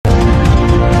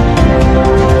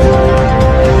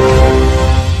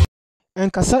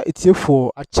enkasa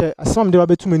etiefo ache asam de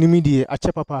babetu manimi de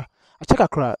ache papa ache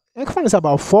kakra enka is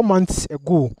about 4 months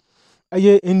ago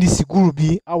aye NDC guru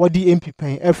bi awadi MP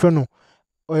pen efre no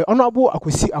honorable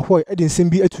Akwesi Ahoy e de nsem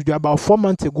bi atudwa about 4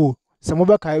 months ago some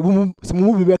be kai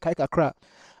some bi be kai kakra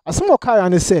asam o kai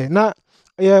an say na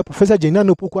Professor Jenna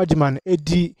no Poku Ajiman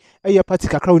edi party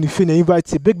kakra oni fi na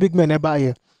invite big men eba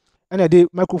ye and de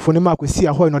microphone ma Akwesi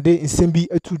Ahoy no de nsem bi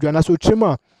atudwa na so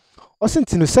trema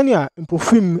Osintino senior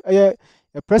improfim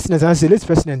president and late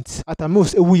president at a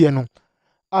most ewuye no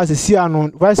as a CR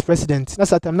vice president na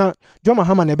satam na All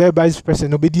Mahama na be vice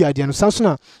president obedi ade no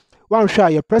sansona one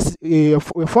share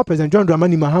for president John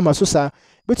Dramani Mahama so sa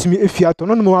betumi efiato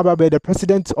no mo aba be the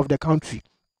president of the country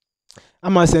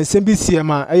ama sense bi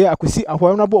CMA Akwesi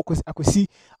Ahoy na bo Akwesi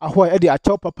Ahoy e de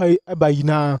achaw papa eba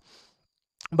yina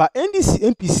ba NDC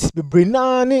MPs be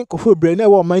brena ne kofo brena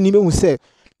wo man ni mehu se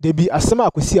de bi asema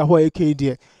Akwesi Ahoy eke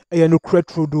de no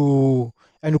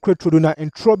kretrodo na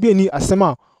entrobi ni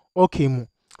asema okay mu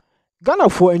Ghana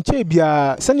for enche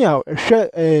bia senior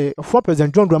hwe for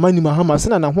president John Dramani Mahama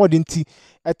sena na ho de nti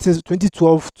at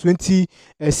 2012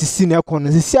 2016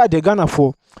 ekon se sia de Ghana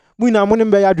for mu na mo ne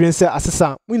be ya dwen se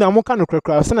asesa mu na mo ka no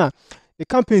krakra sena the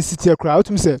campaign city kra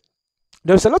otum se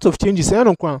there's a lot of changes and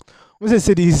on we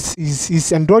say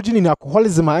he's indulging in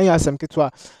alcoholism and asem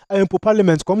ketwa for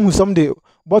parliament come who some day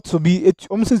but to be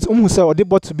say or they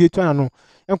but to be etwa no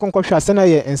enkonko hwa sena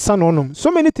ye ensa no no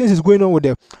so many things is going on with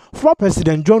the former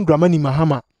president John Dramani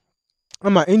Mahama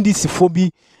ama NDC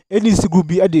phobi NDC group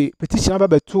bi ade petition aba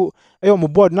beto mo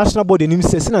board national board enim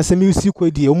say sena semi usi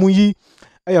kwedi omuyi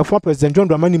former president John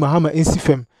Dramani Mahama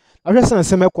nsifem ahwe sena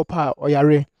sema ekopa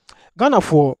oyare Ghana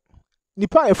for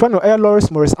nipa a friend of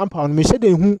Lawrence Morris Ampa on me shade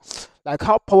who like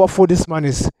how powerful this man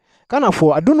is. Ghana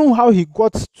for I don't know how he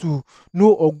got to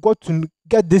know or got to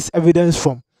get this evidence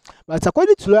from. But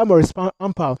according to Lawrence Morris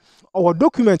Ampa, our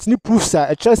documents need proofs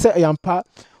that a chance Ampa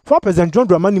for President John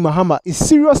Dramani Mahama is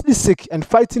seriously sick and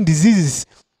fighting diseases.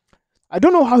 I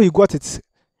don't know how he got it.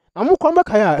 I'm come back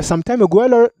here some time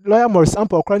ago. Lawyer Morris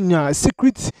Ampa cranya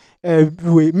secret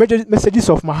messages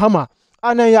of Mahama.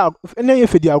 Ana ya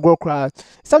fedi agro kra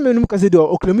some menum kaze de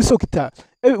oklemiso kita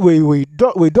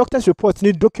we doctor's report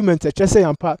need document a chese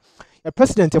yampa a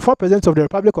president a former president of the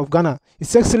Republic of Ghana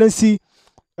His Excellency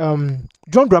John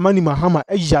Dramani Mahama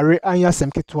yare anya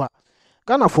semketwa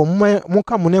Ghana for mo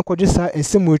ka mo ne kwaje sa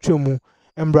ensem wetwemu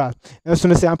embra enso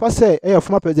ne se yampa se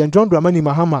former president John Dramani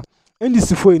Mahama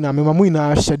ndisi foi na memamu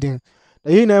ina shedin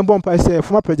da yi na embo mpa se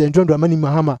former president John Dramani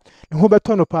Mahama ne ho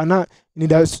beto no pa na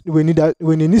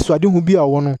when ni so ade hu bi a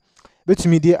wo no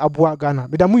betumi de aboa Ghana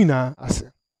bedamu ina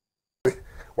ase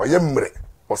wayemre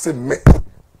o se me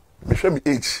hwe me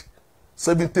age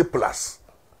 70 plus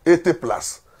 80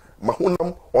 plus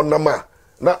mahunam onama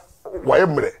na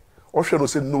wayemre o hwe no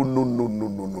say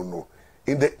no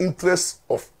in the interest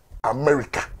of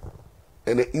America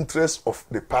and the interest of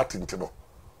the party ntino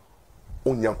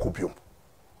onyankobiom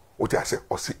o ti ase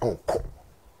o si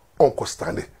onko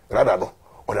stand rather no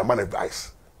or the man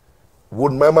advice.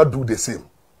 Would Mama do the same?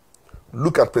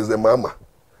 Look at President Mama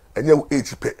and your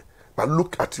age pay, but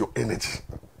look at your energy.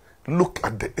 Look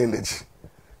at the energy.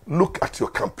 Look at your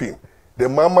campaign. The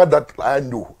Mama that I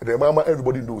know, the Mama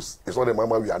everybody knows, is not the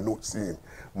Mama we are not seeing.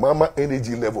 Mama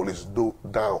energy level is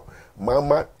down.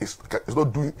 Mama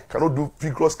cannot do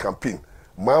vigorous campaign.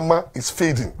 Mama is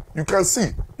fading. You can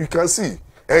see.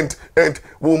 And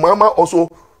will Mama also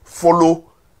follow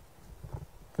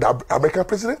the American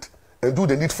president and do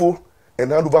the needful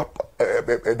and hand over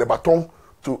the baton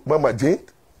to Mama Jane?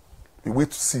 We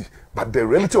wait to see. But the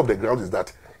reality of the ground is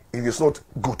that it is not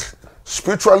good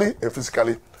spiritually and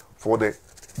physically for the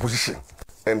position.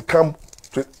 And come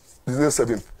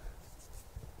 2007,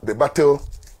 the battle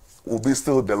will be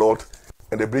still the Lord,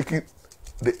 and the breaking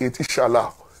the 8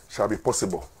 inshallah shall be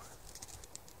possible.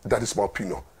 That is my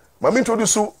opinion. Mama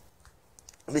introduce you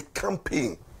the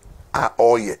campaign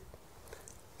all year.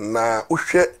 Na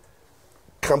ushe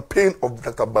campaign of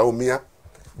Dr. Baumia,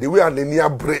 the way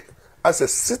Anenia Bre as a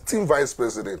sitting vice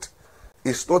president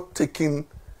is not taking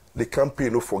the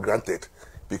campaign for granted,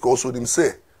 because what him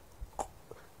say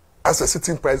as a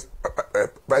sitting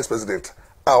vice president,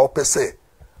 our per se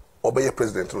obey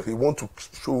president, he want to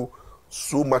show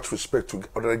so much respect to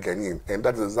other Ghanaian, and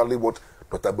that is exactly what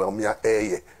Dr. Baumia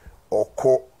or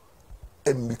call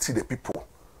and meet the people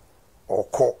or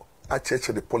call church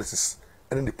the policies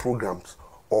and in the programs,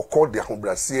 or call their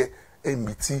hombrassier and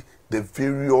meet the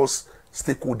various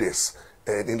stakeholders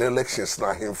in the elections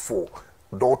now him for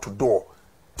door to door,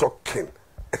 talking,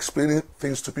 explaining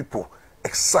things to people,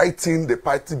 exciting the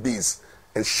party base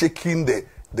and shaking the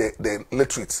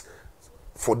electorates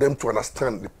for them to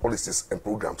understand the policies and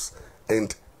programs.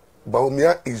 And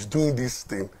Bawumia is doing this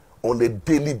thing on a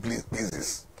daily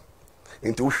basis.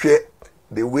 Into share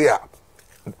the way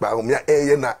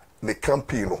Bawumia na the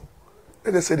campaign.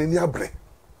 And they said in Yabre.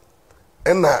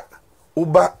 And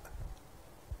Uba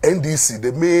NDC,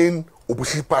 the main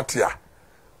opposition party,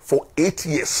 for 8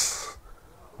 years.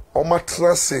 Oma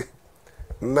transe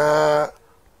na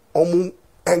omu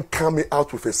and coming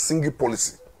out with a single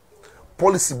policy.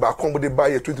 Policy back home they buy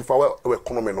a 24-hour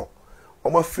economy no.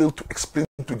 Oma failed to explain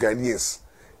to Ghanaians.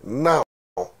 Now,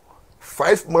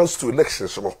 5 months to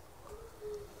elections, no.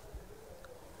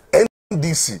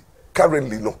 NDC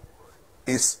currently no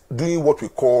is doing what we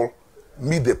call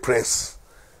meet the press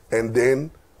and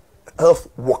then health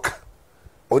work.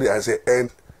 Or they say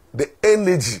and the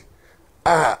energy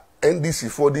NDC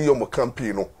for the young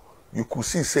campaign no, you could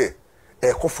see say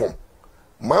form.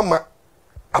 Mama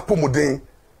apomodin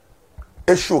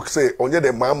e show say onye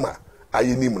the mama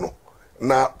ayenim no.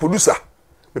 Na producer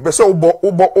me pese obo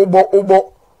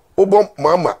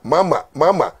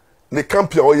mama ne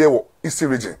campaign oye wo East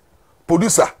region.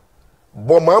 Producer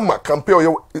bo mama campaign oye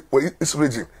wo East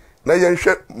region. Na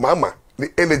yenhwe mama ne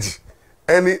energy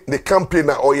any ne campaign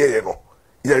na oye ye no.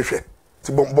 Yenhwe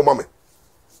ti bo mama.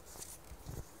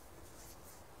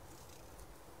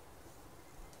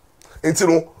 Enti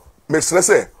no me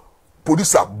say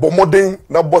producer bomodin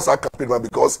na boss campaign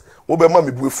because wo be ma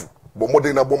me buefu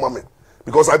bomodin na bomame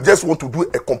because I just want to do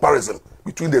a comparison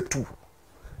between the two.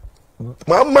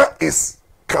 Mama is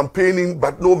campaigning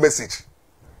but no message.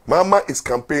 Mama is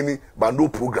campaigning but no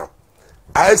program.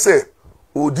 I say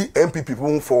OD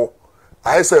MPP for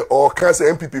I say or can say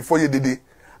MPP for ye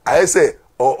I say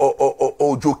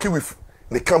or joke with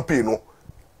the campaign no.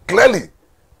 Clearly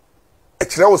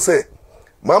actually I will say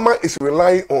Mama is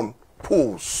relying on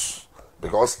polls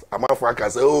because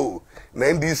Amafraka say, oh,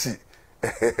 NDC,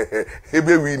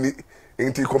 Hebe Winnie,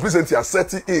 into complacency are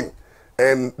setting in,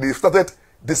 and they started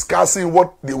discussing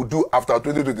what they will do after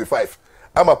 2025.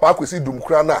 I'm a park we see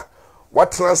Dumkrana,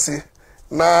 what transi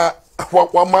na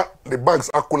wama the banks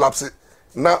are collapsing.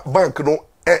 Na bank no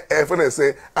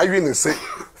FNS I even say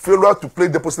failure to pay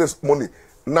deposit money.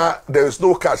 Now there is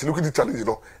no cash, liquidity challenge, you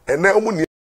know, and now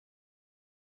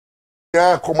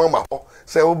yeah, come on,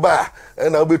 say, oh, bah,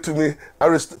 and I'll be to me, I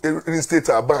reinstate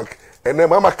our bank, and then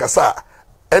Mama Kasa,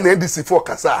 and NDC for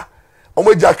Kasa,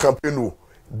 Omeja campaign,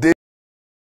 they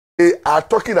are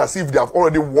talking as if they have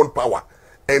already won power,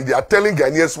 and they are telling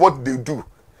Ghanaians what they do.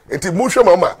 And to Musha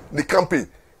Mama, the campaign,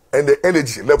 and the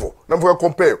energy level. Now we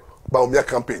compare Bawumia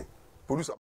campaign.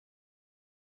 Producer.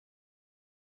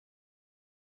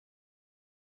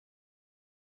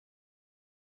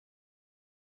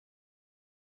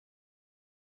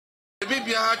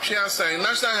 Bibia Chia saying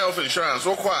National Health Insurance,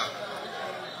 Okwa,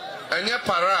 and your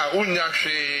para,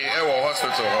 Unyashi, Ewa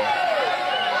Hospital.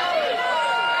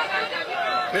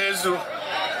 There's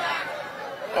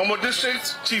Omo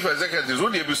District Chief Executives,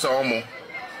 would you be so Omo?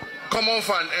 Common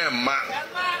Fund Ma.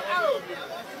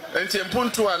 And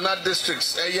Timpuntu are not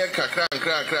districts, a year crank,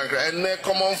 and their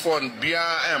common fund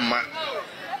Bia Emma.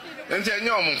 And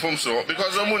Tanyom from so,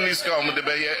 because Omo Niska Omo de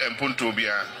Bayer and Puntu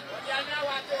Bia.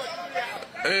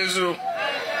 Ezu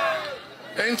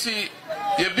enti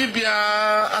ye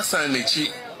bibia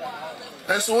asanichi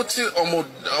enso woti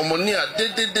omonia de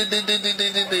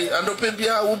ando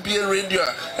pebia wo bia radio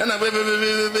na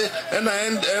bebe na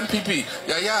MPP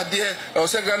ya de o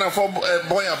se Ghana for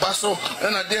boy abaso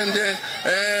na de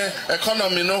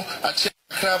economy no achi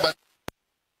kraba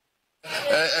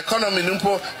economy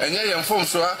numpo enye yem form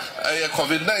so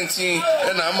COVID-19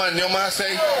 na ama nyoma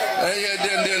say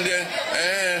den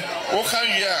what can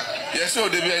you yes so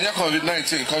they be enye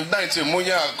COVID-19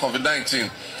 monya COVID-19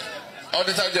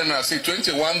 Auditor General say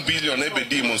 21 billion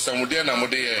ebedi mo samude na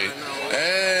mode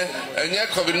enye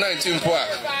COVID-19 po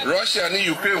Russia ni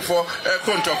Ukraine for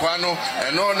kontokwa no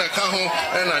eno na ka ho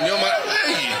na nyoma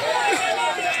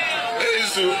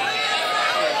ezu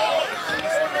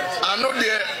ano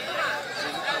de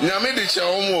Nyame de cha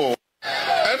omo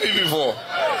every before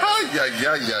ya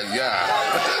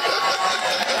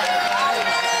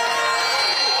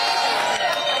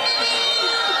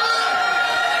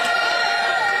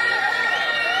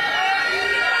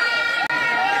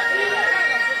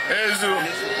ezu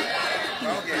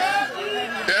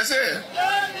ese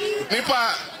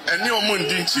nipa eni omo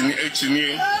ndi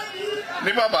chini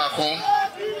nipa ba kon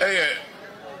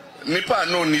nipa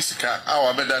no nisika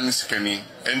awa beda nisika ni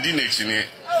endi na chini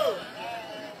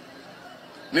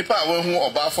nipa we hu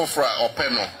oba fofra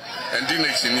openo endi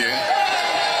na chini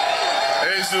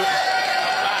ezu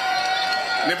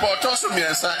nipa otoso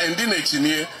miensa endi na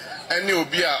chini any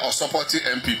obia or supporting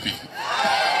MPP.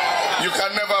 You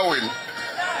can never win.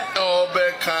 Oh,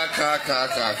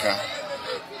 ka.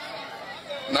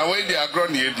 Now when they are grown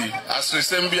yedi, as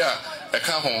Resembia, a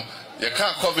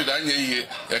can't COVID anye ye,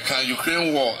 a can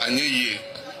Ukraine war anye ye.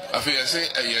 I feel say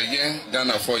a year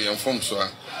Ghana for your form so.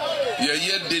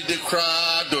 Ye did the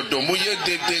crowd, do mu ye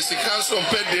did this, the council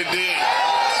pay the day.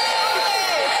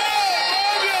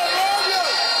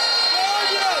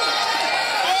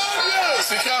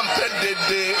 Sikam pay the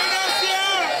day.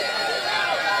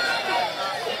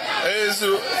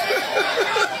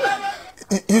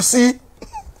 You see,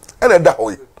 and that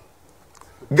way,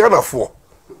 Ghana for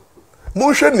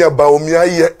motion near Baumia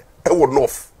ye, I would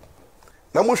north.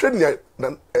 Now motion near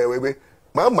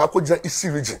Mamma could is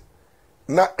region.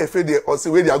 Na FD or say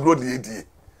where they are grown the AD.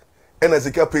 And as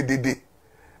a cap day.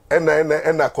 And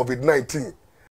COVID-19.